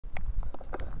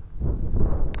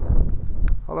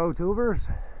Hello tubers,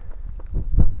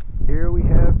 here we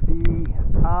have the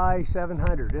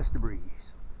I-700 Ista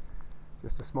Breeze,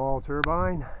 just a small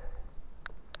turbine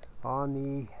on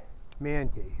the man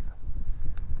cave.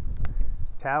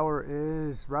 Tower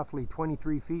is roughly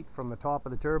 23 feet from the top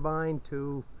of the turbine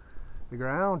to the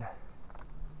ground.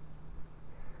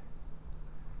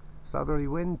 Southerly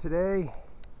wind today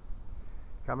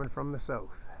coming from the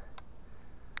south,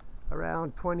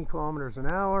 around 20 kilometers an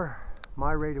hour.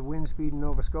 My rate of wind speed in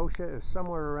Nova Scotia is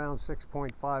somewhere around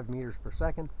 6.5 meters per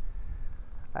second.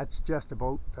 That's just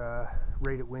about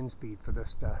rated wind speed for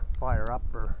this to fire up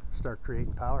or start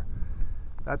creating power.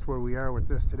 That's where we are with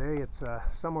this today. It's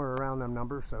somewhere around them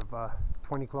numbers of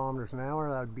 20 kilometers an hour.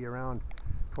 That would be around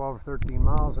 12 or 13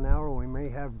 miles an hour. We may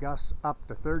have gusts up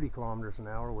to 30 kilometers an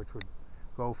hour, which would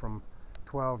go from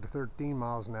 12 to 13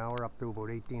 miles an hour up to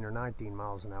about 18 or 19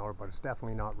 miles an hour, but it's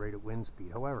definitely not rated wind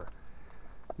speed. However,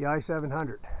 the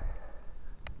I-700,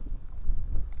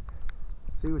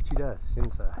 see what she does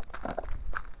inside.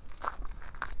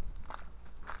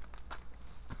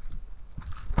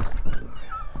 You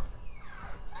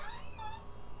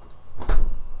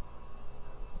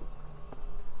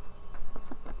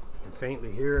can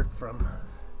faintly hear it from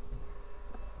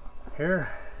here.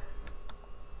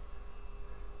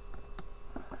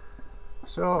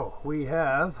 So we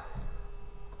have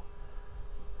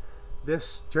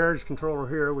this charge controller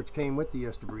here, which came with the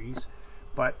Ista Breeze,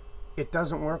 but it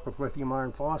doesn't work with lithium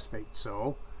iron phosphate.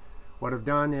 So what I've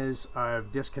done is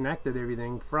I've disconnected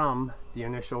everything from the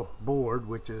initial board,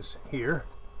 which is here.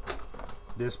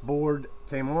 This board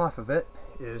came off of it,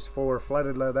 is for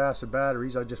flooded lead acid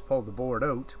batteries. I just pulled the board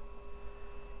out,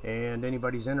 and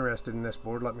anybody's interested in this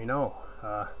board, let me know.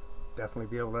 Definitely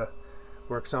be able to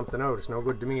work something out. It's no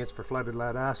good to me. It's for flooded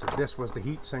lead acid. This was the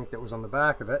heat sink that was on the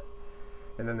back of it,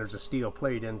 and then there's a steel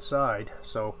plate inside.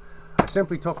 So I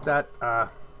simply took that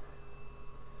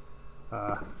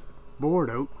board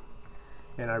out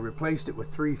and I replaced it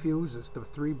with 3 fuses, the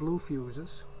 3 blue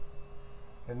fuses,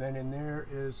 and then in there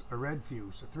is a red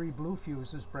fuse. The 3 blue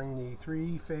fuses bring the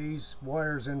 3-phase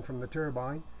wires in from the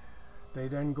turbine. They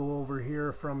then go over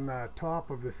here from the top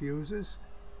of the fuses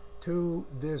to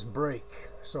this break.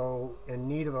 So in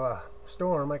need of a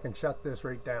storm, I can shut this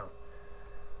right down.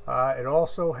 It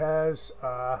also has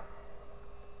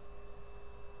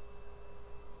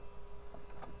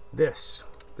this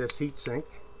heat sink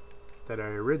that I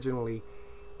originally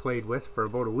played with for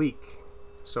about a week.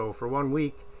 So for 1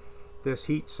 week, this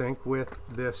heat sink with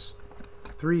this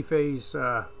 3-phase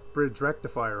bridge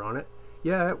rectifier on it,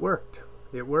 yeah, it worked.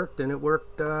 It worked, and it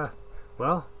worked,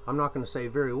 well, I'm not going to say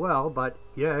very well, but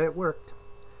yeah, it worked.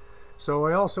 So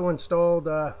I also installed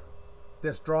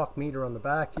this drop meter on the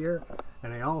back here,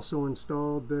 and I also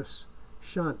installed this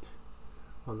shunt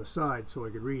on the side so I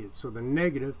could read it. So the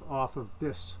negative off of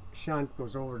this shunt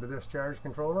goes over to this charge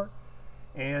controller,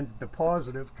 and the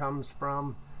positive comes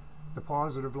from the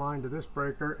positive line to this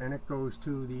breaker, and it goes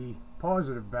to the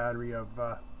positive battery of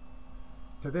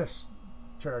to this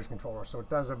charge controller. So it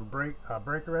does have a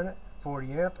breaker in it,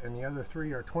 40 amp, and the other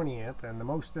 3 are 20 amp, and the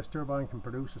most this turbine can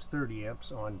produce is 30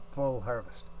 amps on full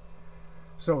harvest.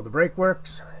 So the brake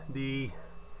works, the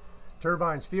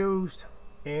turbine's fused,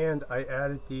 and I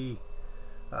added the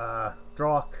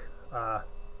Drock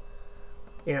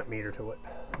amp meter to it.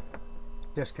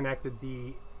 Disconnected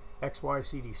the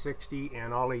XYCD60,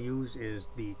 and all I use is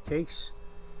the case,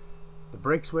 the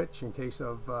brake switch in case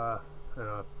of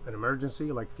an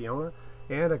emergency like Fiona,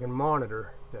 and I can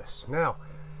monitor this. Now,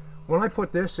 when I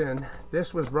put this in,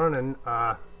 this was running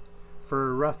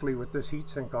for roughly, with this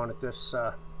heatsink on it, this,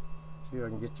 see if I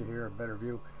can get you here a better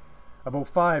view, about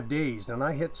 5 days. And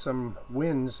I hit some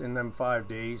winds in them 5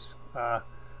 days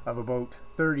of about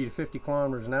 30 to 50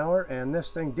 kilometers an hour, and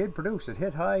this thing did produce. It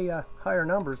hit higher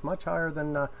numbers, much higher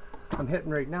than I'm hitting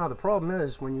right now. The problem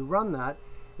is, when you run that,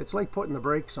 it's like putting the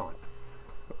brakes on.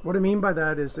 What I mean by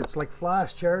that is it's like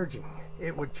flash charging.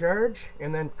 It would charge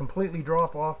and then completely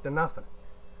drop off to nothing.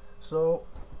 So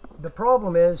the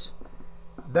problem is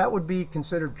that would be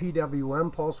considered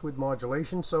PWM, pulse width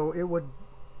modulation. So it would,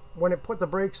 when it put the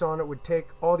brakes on, it would take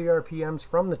all the RPMs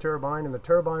from the turbine, and the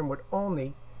turbine would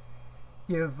only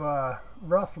give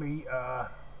roughly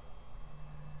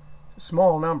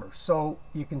small numbers. So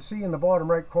you can see in the bottom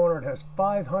right corner it has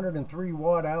 503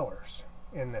 watt hours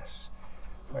in this.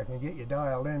 If I can get you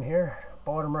dialed in here,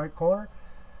 bottom right corner.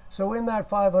 So in that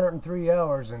 503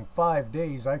 hours in 5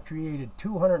 days, I created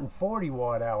 240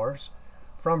 watt hours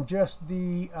from just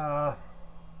the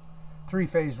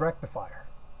 3-phase rectifier.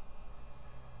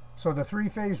 So the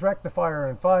 3-phase rectifier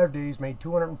in 5 days made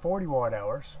 240 watt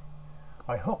hours.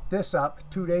 I hooked this up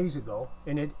 2 days ago,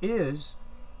 and it is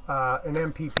an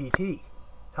mppt.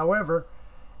 However,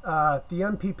 the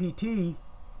mppt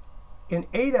in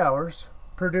 8 hours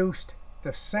produced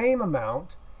the same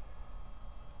amount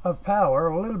of power,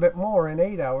 a little bit more in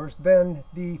 8 hours, than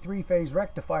the three-phase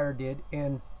rectifier did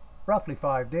in roughly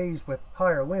 5 days with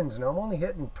higher winds. Now I'm only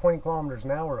hitting 20 kilometers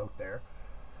an hour out there,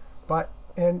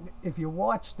 and if you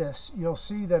watch this, you'll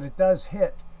see that it does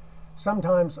hit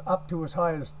sometimes up to as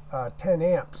high as 10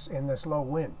 amps in this low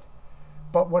wind.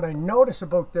 But what I notice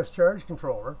about this charge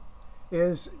controller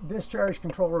is this charge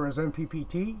controller is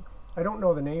mppt. I don't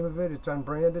know the name of it. It's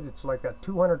unbranded. It's like a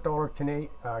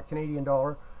 $200 Canadian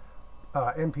dollar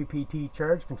mppt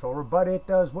charge controller, but it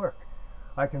does work.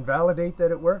 I can validate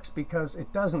that it works because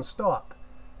it doesn't stop.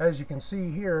 As you can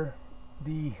see here,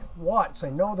 the watts, I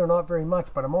know they're not very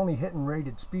much, but I'm only hitting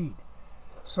rated speed.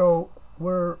 So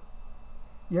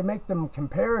you make them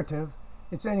comparative,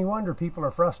 it's any wonder people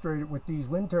are frustrated with these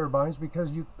wind turbines,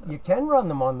 because you can run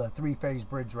them on the three-phase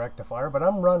bridge rectifier, but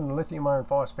I'm running lithium iron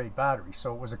phosphate batteries,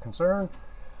 so it was a concern.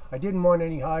 I didn't want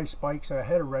any high spikes. I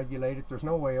had to regulate it. There's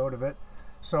no way out of it.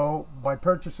 So by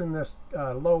purchasing this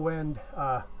low-end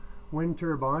wind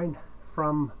turbine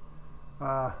from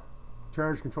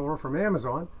charge controller from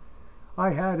Amazon,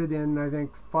 I had it in, I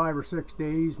think, 5 or 6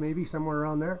 days, maybe somewhere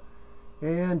around there,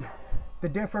 and the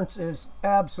difference is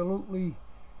absolutely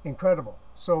incredible.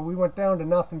 So we went down to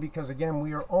nothing because, again,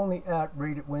 we are only at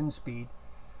rated wind speed,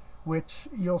 which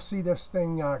you'll see this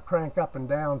thing crank up and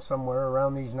down somewhere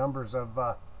around these numbers of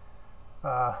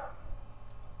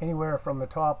anywhere from the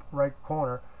top right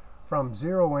corner from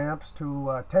 0 amps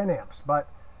to 10 amps. But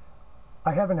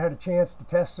I haven't had a chance to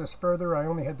test this further. I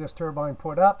only had this turbine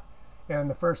put up, and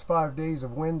the first 5 days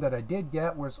of wind that I did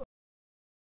get was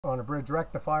on a bridge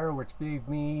rectifier, which gave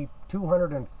me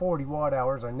 240 watt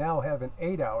hours. I now have in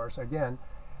 8 hours, again,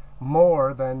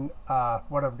 more than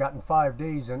what I've got in 5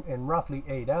 days in roughly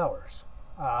 8 hours.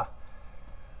 I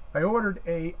ordered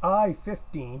a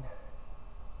i1500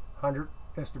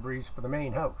 Istabreeze for the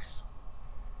main house.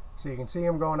 So you can see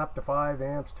I'm going up to 5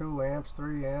 amps, 2 amps,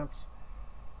 3 amps.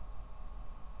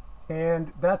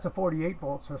 And that's a 48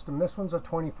 volt system. This one's a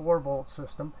 24 volt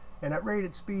system. And at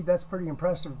rated speed, that's pretty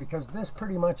impressive because this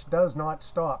pretty much does not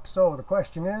stop. So the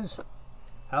question is,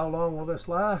 how long will this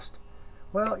last?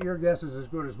 Well, your guess is as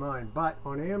good as mine. But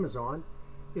on Amazon,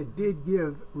 it did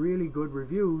give really good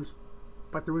reviews,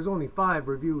 but there was only 5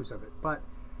 reviews of it. But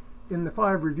in the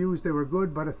 5 reviews, they were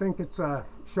good, but I think it's a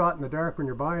shot in the dark when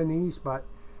you're buying these. But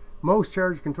most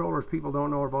charge controllers people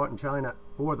don't know about in China,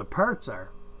 or the parts are.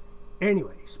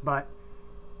 Anyways, but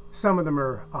some of them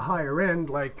are a higher end,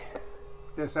 like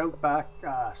this Outback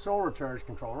solar charge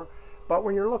controller. But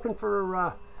when you're looking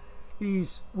for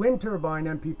these wind turbine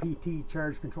mppt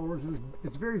charge controllers,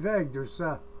 it's very vague. There's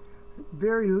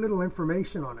very little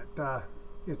information on it.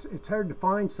 It's hard to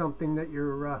find something that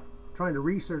you're trying to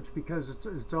research, because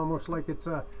it's almost like it's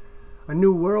a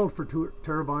new world for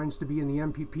turbines to be in the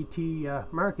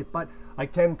mppt market. But I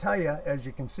can tell you, as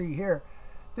you can see here,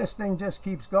 this thing just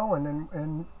keeps going,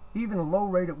 and even low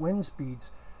rated wind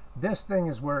speeds, this thing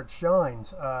is where it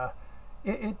shines.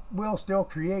 It will still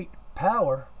create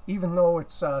power, even though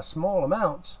it's small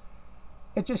amounts.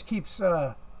 It just keeps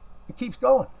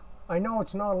going. I know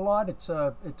it's not a lot, it's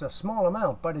a small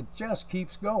amount, but it just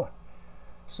keeps going.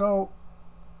 So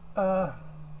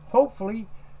hopefully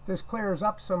this clears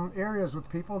up some areas with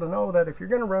people to know that if you're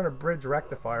going to run a bridge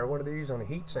rectifier, one of these on a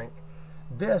heatsink,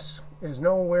 this is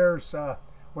nowhere's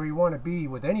where you want to be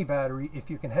with any battery. If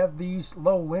you can have these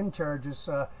low wind charges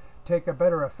take a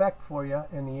better effect for you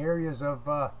in the areas of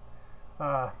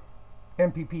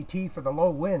mppt for the low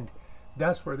wind,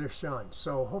 that's where this shines.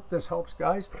 So hope this helps,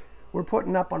 guys. We're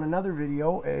putting up on another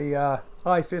video a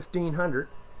i1500,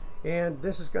 and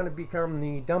this is going to become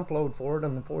the dump load for it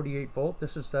on the 48 volt.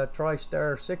 This is the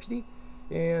TriStar 60,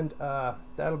 and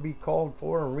that'll be called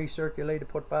for and recirculated,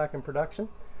 put back in production.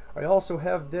 I also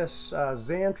have this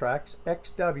Xantrax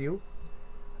XW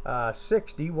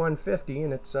 60-150,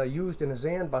 and it's used in a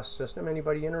Xan bus system.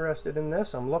 Anybody interested in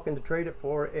this? I'm looking to trade it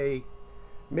for a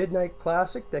Midnight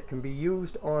Classic that can be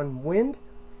used on wind.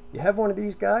 You have one of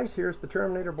these guys, here's the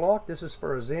terminator block. This is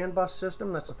for a Xan bus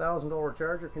system. That's a $1,000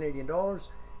 charger, Canadian dollars.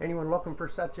 Anyone looking for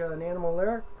such an animal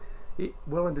there,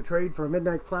 willing to trade for a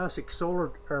Midnight Classic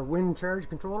solar or wind charge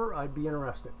controller, I'd be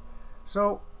interested.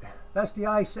 So that's the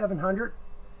i700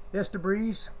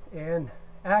 Istabreeze in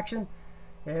action,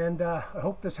 and I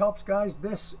hope this helps, guys.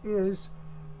 This is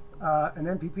an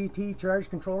mppt charge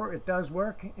controller. It does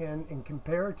work, and in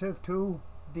comparative to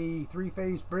the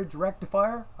three-phase bridge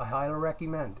rectifier, I highly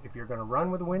recommend. If you're going to run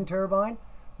with a wind turbine,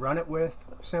 run it with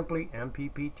simply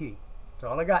mppt. That's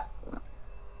all I got.